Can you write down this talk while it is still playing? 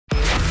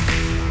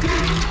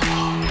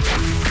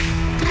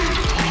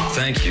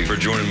Thank you for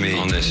joining me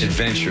on this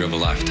adventure of a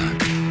lifetime.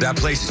 That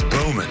place is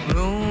booming.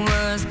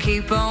 Rumors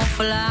keep on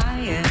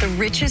flying. The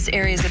richest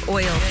areas of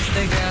oil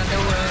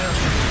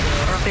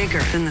are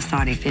bigger than the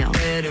Saudi field.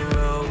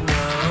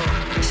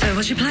 So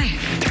what's your plan?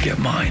 To get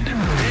mine. The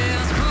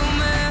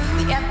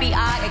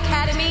FBI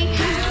Academy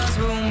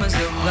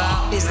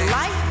is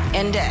life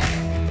and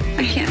death.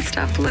 I can't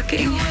stop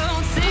looking.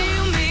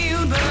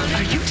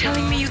 Are you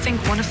telling me you think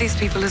one of these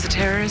people is a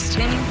terrorist?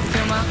 Can you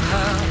feel my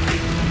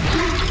heartbeat?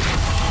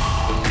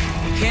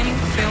 Can you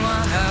feel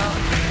my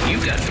heartbeat?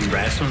 You've got some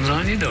brass ones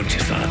on you, don't you,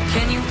 son?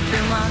 Can you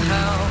feel my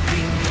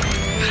heartbeat?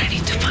 But I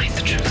need to find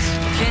the truth.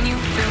 Can you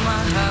feel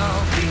my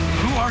heartbeat?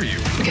 Who are you?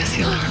 I guess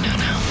you'll never know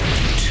now.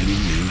 2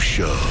 new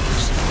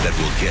shows that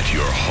will get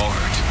your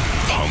heart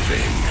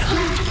pumping.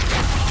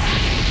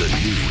 The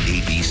new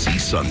ABC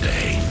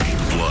Sunday,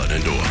 Blood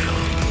and Oil,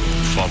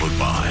 followed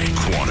by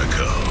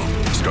Quantico,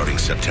 starting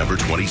September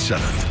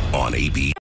 27th on ABC.